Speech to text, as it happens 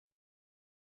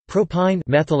Propyne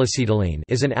methylacetylene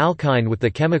is an alkyne with the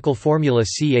chemical formula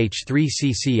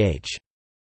CH3CCH.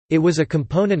 It was a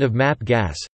component of MAP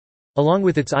gas, along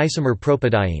with its isomer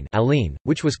propadiene alene,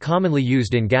 which was commonly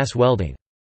used in gas welding.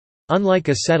 Unlike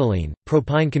acetylene,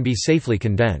 propyne can be safely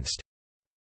condensed.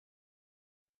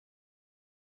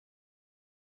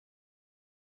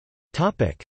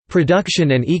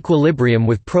 Production and equilibrium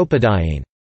with propadiene.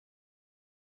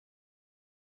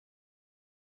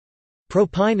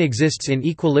 Propyne exists in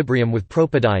equilibrium with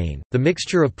propadiene, the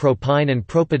mixture of propyne and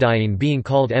propadiene being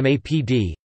called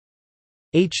MAPD.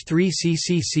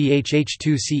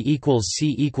 H3CCCH2C equals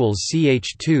C equals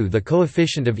CH2. The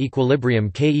coefficient of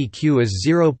equilibrium KEQ is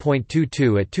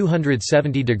 0.22 at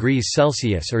 270 degrees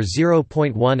Celsius or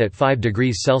 0.1 at 5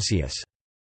 degrees Celsius.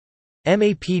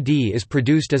 MAPD is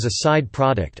produced as a side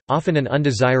product, often an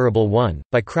undesirable one,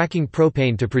 by cracking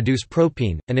propane to produce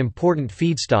propyne, an important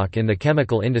feedstock in the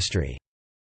chemical industry.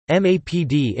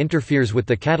 MAPD interferes with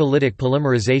the catalytic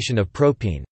polymerization of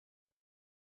propyne.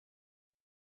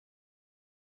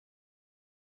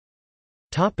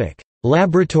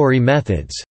 Laboratory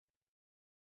methods.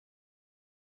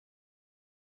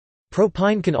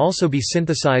 Propyne can also be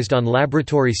synthesized on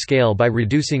laboratory scale by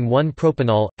reducing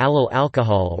 1-propanol, allyl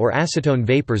alcohol or acetone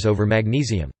vapors over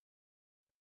magnesium.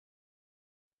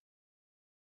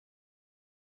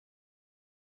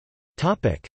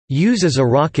 Use as a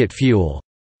rocket fuel.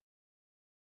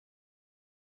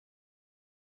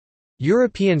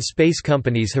 European space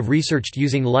companies have researched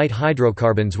using light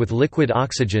hydrocarbons with liquid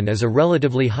oxygen as a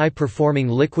relatively high-performing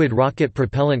liquid rocket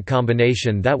propellant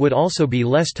combination that would also be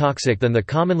less toxic than the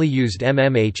commonly used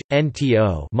MMH,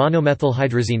 NTO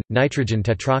monomethylhydrazine, nitrogen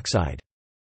tetroxide.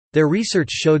 Their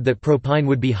research showed that propyne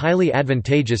would be highly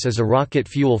advantageous as a rocket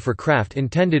fuel for craft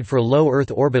intended for low Earth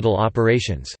orbital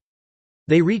operations.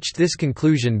 They reached this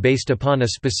conclusion based upon a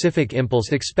specific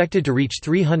impulse expected to reach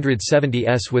 370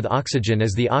 s with oxygen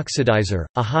as the oxidizer,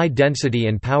 a high density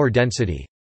and power density,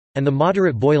 and the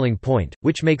moderate boiling point,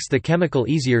 which makes the chemical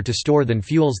easier to store than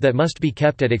fuels that must be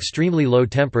kept at extremely low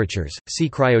temperatures. See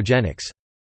cryogenics.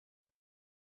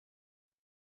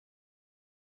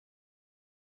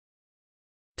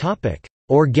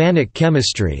 Organic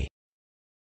chemistry.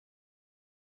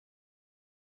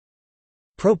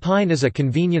 Propyne is a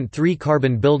convenient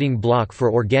 3-carbon building block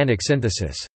for organic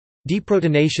synthesis.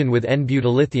 Deprotonation with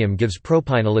N-butylithium gives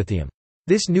propynolithium.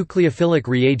 This nucleophilic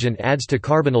reagent adds to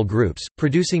carbonyl groups,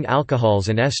 producing alcohols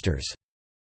and esters.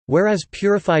 Whereas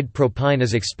purified propyne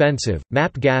is expensive,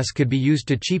 MAP gas could be used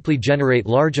to cheaply generate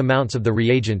large amounts of the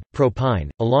reagent. Propyne,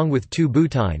 along with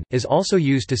 2-butyne, is also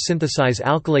used to synthesize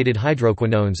alkylated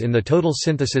hydroquinones in the total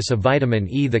synthesis of vitamin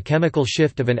E. The chemical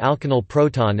shift of an alkenyl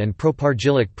proton and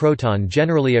propargylic proton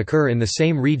generally occur in the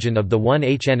same region of the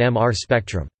 1-HNMR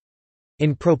spectrum.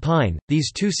 In propyne,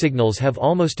 these two signals have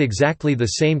almost exactly the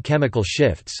same chemical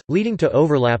shifts, leading to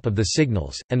overlap of the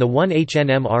signals, and the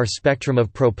 1-HNMR spectrum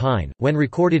of propyne, when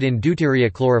recorded in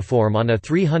deuteriochloroform on a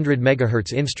 300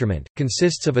 MHz instrument,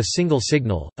 consists of a single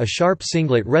signal, a sharp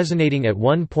singlet resonating at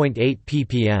 1.8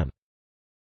 ppm.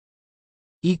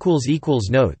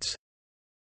 Notes